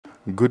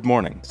Good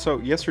morning. So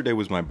yesterday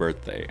was my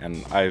birthday,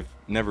 and I've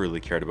never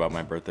really cared about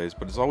my birthdays,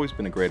 but it's always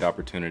been a great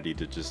opportunity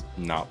to just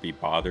not be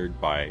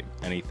bothered by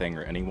anything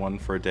or anyone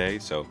for a day,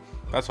 so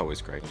that's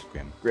always great.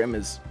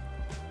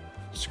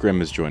 Scrim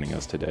is joining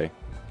us today.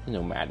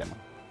 No, madam.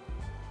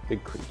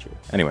 Big creature.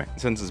 Anyway,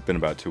 since it's been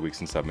about 2 weeks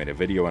since I've made a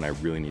video and I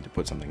really need to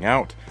put something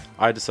out,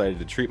 I decided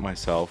to treat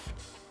myself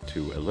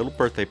to a little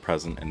birthday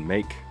present and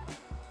make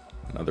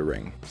another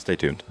ring. Stay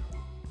tuned.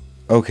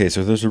 Okay,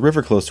 so there's a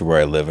river close to where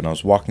I live, and I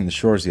was walking the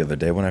shores the other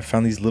day when I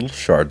found these little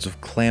shards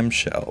of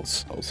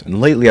clamshells.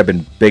 And lately I've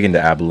been big into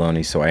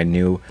abalone, so I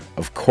knew,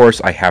 of course,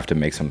 I have to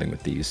make something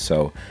with these.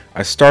 So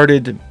I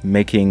started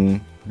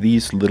making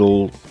these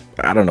little,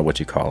 I don't know what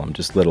you call them,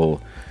 just little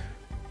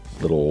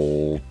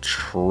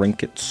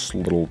trinkets,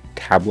 little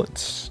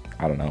tablets.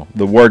 I don't know.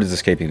 The word is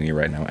escaping me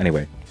right now.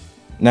 Anyway.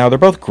 Now, they're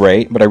both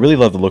great, but I really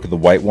love the look of the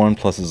white one,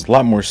 plus it's a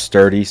lot more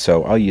sturdy,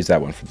 so I'll use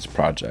that one for this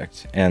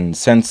project. And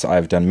since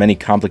I've done many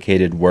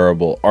complicated,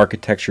 wearable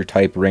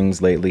architecture-type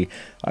rings lately,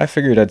 I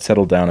figured I'd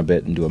settle down a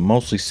bit and do a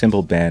mostly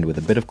simple band with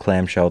a bit of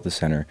clamshell at the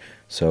center,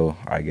 so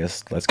I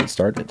guess let's get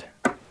started.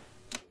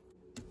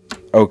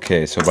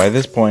 Okay, so by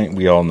this point,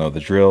 we all know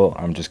the drill.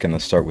 I'm just going to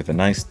start with a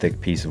nice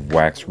thick piece of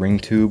wax ring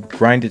tube,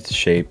 grind it to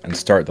shape, and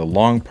start the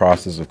long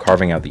process of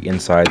carving out the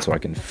inside so I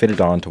can fit it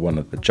onto one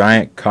of the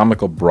giant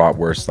comical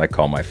bratwursts I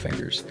call my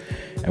fingers.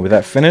 And with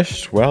that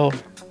finished, well,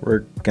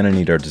 we're going to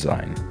need our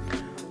design.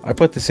 I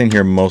put this in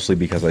here mostly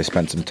because I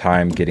spent some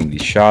time getting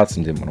these shots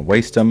and didn't want to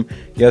waste them.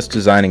 Yes,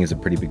 designing is a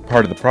pretty big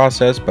part of the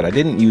process, but I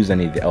didn't use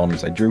any of the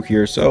elements I drew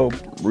here, so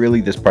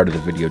really this part of the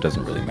video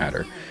doesn't really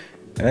matter.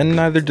 And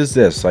neither does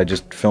this. I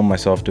just filmed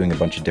myself doing a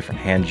bunch of different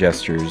hand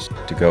gestures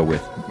to go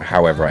with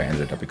however I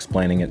ended up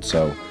explaining it,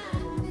 so,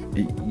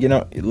 you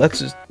know, let's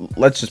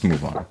just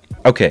move on.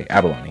 Okay,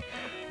 abalone.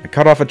 I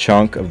cut off a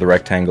chunk of the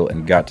rectangle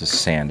and got to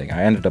sanding.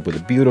 I ended up with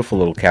a beautiful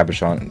little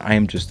cabochon, and I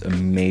am just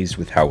amazed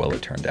with how well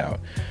it turned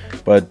out.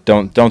 But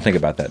don't think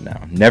about that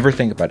now. Never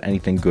think about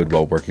anything good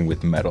while working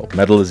with metal.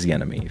 Metal is the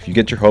enemy. If you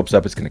get your hopes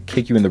up, it's going to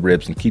kick you in the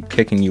ribs and keep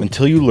kicking you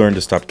until you learn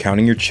to stop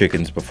counting your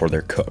chickens before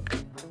they're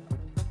cooked.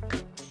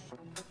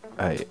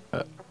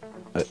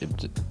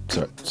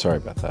 Sorry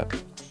about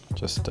that.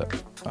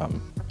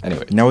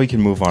 Anyway, now we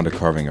can move on to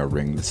carving our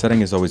ring. The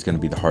setting is always going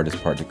to be the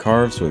hardest part to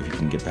carve, so if you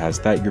can get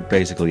past that, you're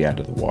basically out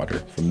of the water.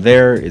 From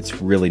there,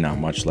 it's really not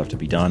much left to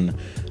be done.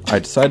 I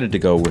decided to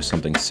go with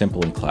something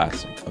simple and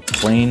classic, a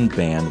plain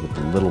band with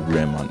a little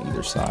rim on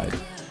either side.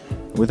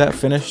 With that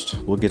finished,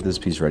 we'll get this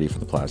piece ready for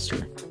the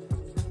plaster.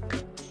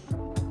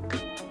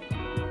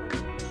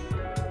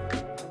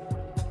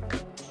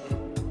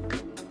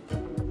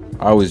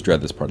 I always dread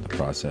this part of the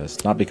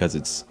process, not because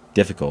it's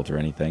difficult or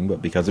anything,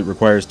 but because it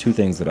requires two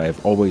things that I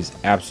have always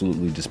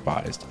absolutely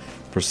despised: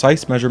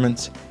 precise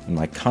measurements and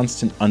my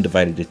constant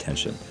undivided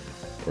attention.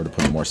 Or to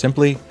put it more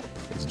simply,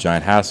 it's a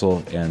giant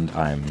hassle and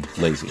I'm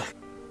lazy.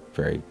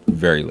 Very,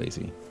 very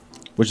lazy.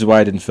 Which is why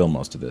I didn't film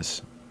most of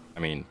this. I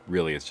mean,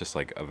 really, it's just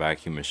like a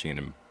vacuum machine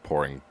and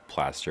pouring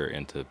plaster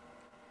into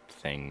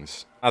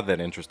things. Not that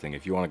interesting.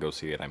 If you want to go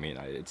see it, I mean,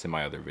 it's in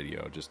my other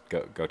video. Just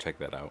go check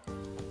that out.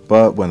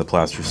 But when the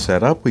plaster's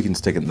set up, we can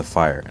stick it in the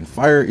fire. And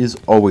fire is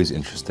always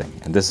interesting.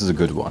 And this is a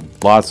good one.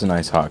 Lots of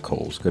nice hot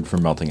coals. Good for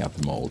melting out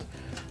the mold.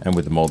 And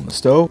with the mold in the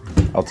stove,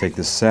 I'll take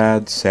this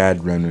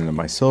sad remnant of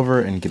my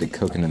silver and get it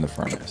cooking in the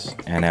furnace.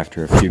 And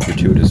after a few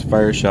gratuitous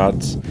fire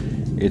shots,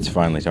 it's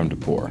finally time to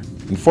pour.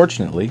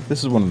 Unfortunately,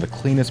 this is one of the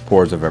cleanest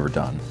pours I've ever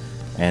done.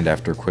 And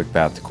after a quick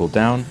bath to cool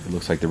down, it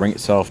looks like the ring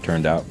itself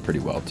turned out pretty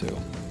well too.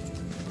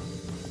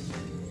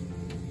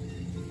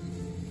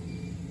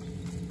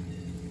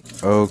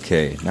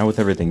 Okay, now with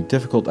everything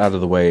difficult out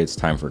of the way, it's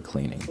time for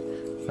cleaning.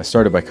 I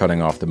started by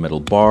cutting off the middle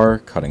bar,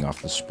 cutting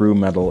off the sprue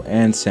metal,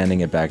 and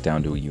sanding it back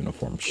down to a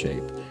uniform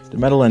shape. The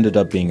metal ended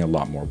up being a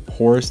lot more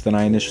porous than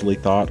I initially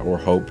thought or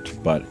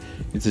hoped, but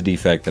it's a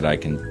defect that I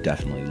can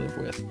definitely live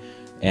with.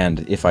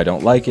 And if I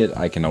don't like it,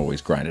 I can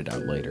always grind it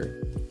out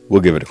later.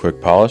 We'll give it a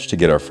quick polish to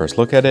get our first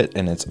look at it,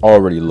 and it's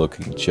already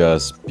looking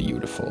just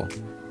beautiful.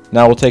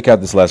 Now we'll take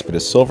out this last bit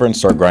of silver and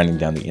start grinding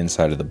down the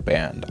inside of the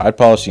band. I'd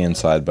polish the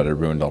inside, but I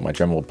ruined all my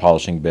Dremel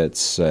polishing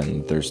bits,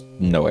 and there's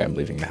no way I'm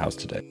leaving the house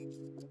today.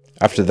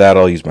 After that,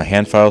 I'll use my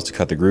hand files to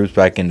cut the grooves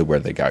back into where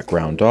they got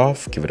ground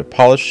off, give it a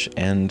polish,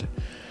 and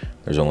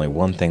there's only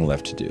one thing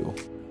left to do.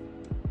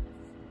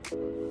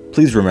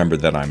 Please remember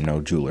that I'm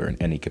no jeweler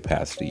in any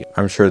capacity.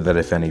 I'm sure that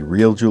if any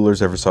real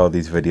jewelers ever saw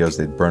these videos,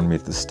 they'd burn me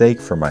at the stake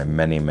for my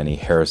many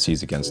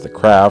heresies against the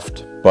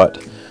craft,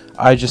 but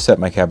I just set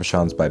my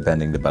cabochons by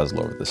bending the bezel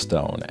over the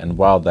stone, and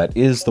while that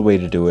is the way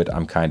to do it,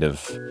 I'm kind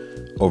of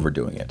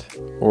overdoing it.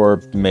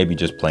 Or maybe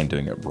just plain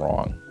doing it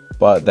wrong.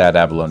 But that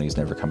abalone is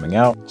never coming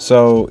out,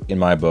 so in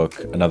my book,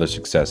 another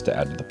success to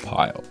add to the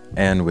pile.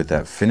 And with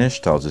that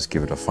finished, I'll just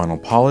give it a final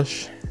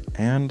polish,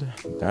 and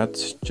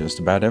that's just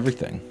about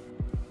everything.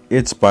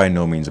 It's by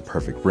no means a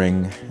perfect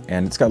ring,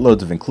 and it's got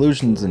loads of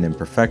inclusions and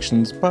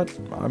imperfections, but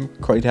I'm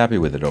quite happy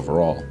with it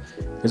overall.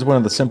 It's one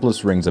of the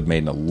simplest rings I've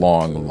made in a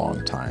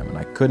long time, and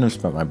I couldn't have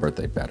spent my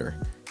birthday better.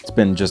 It's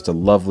been just a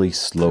lovely,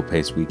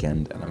 slow-paced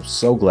weekend, and I'm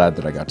so glad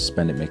that I got to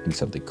spend it making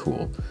something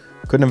cool.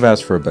 Couldn't have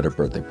asked for a better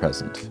birthday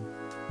present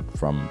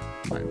from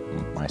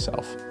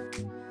myself.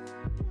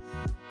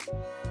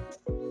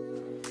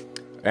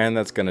 And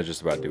that's gonna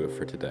just about do it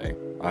for today.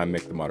 I'm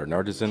Mick the Modern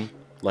Artisan.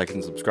 Like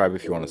and subscribe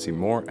if you want to see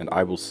more, and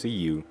I will see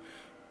you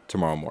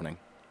tomorrow morning.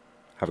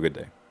 Have a good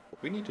day.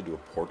 We need to do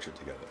a portrait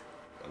together,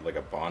 like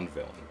a Bond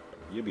villain.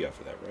 You'd be up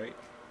for that, right?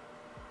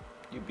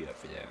 You'd be up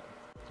for that.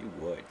 You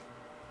would.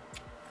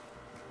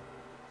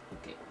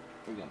 Okay,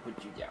 we're gonna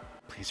put you down.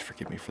 Please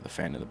forgive me for the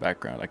fan in the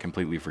background. I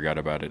completely forgot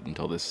about it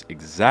until this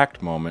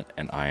exact moment,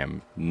 and I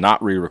am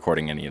not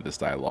re-recording any of this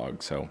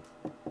dialogue, so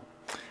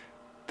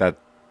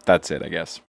that's it, I guess.